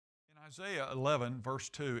Isaiah 11, verse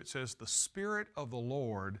 2, it says, "The Spirit of the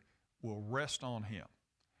Lord will rest on him."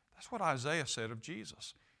 That's what Isaiah said of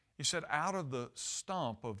Jesus. He said, out of the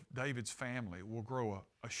stump of David's family will grow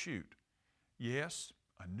a shoot. Yes,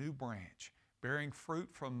 a new branch, bearing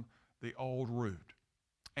fruit from the old root.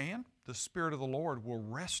 And the Spirit of the Lord will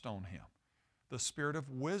rest on him. The Spirit of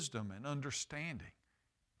wisdom and understanding.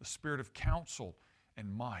 The Spirit of counsel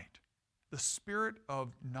and might. The Spirit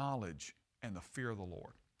of knowledge and the fear of the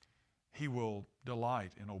Lord. He will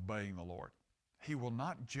delight in obeying the Lord. He will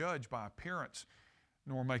not judge by appearance,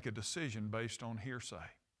 nor make a decision based on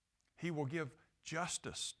hearsay. He will give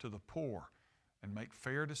justice to the poor and make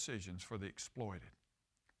fair decisions for the exploited.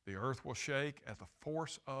 The earth will shake at the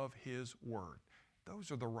force of His word.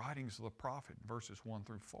 Those are the writings of the prophet, verses 1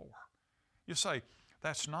 through 4. You say,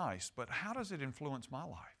 that's nice, but how does it influence my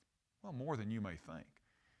life? Well, more than you may think.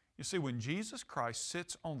 You see, when Jesus Christ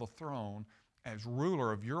sits on the throne as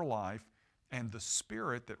ruler of your life and the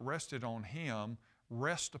Spirit that rested on Him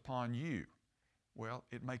rests upon you, well,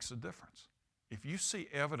 it makes a difference. If you see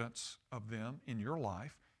evidence of them in your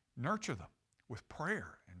life, nurture them with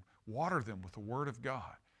prayer and water them with the Word of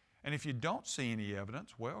God. And if you don't see any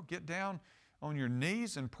evidence, well, get down on your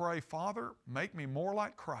knees and pray, "Father, make me more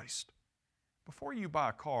like Christ." Before you buy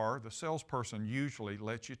a car, the salesperson usually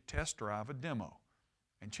lets you test drive a demo.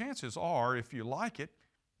 And chances are, if you like it,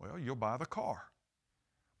 well, you'll buy the car.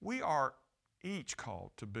 We are each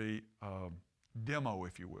called to be a demo,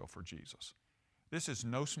 if you will, for Jesus. This is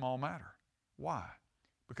no small matter. Why?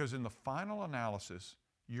 Because in the final analysis,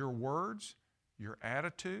 your words, your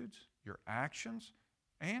attitudes, your actions,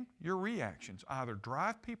 and your reactions either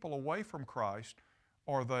drive people away from Christ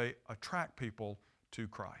or they attract people to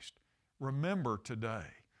Christ. Remember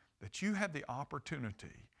today that you have the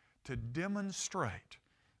opportunity to demonstrate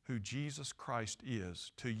who Jesus Christ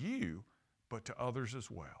is to you, but to others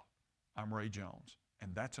as well. I'm Ray Jones,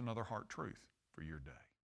 and that's another Heart Truth for your day.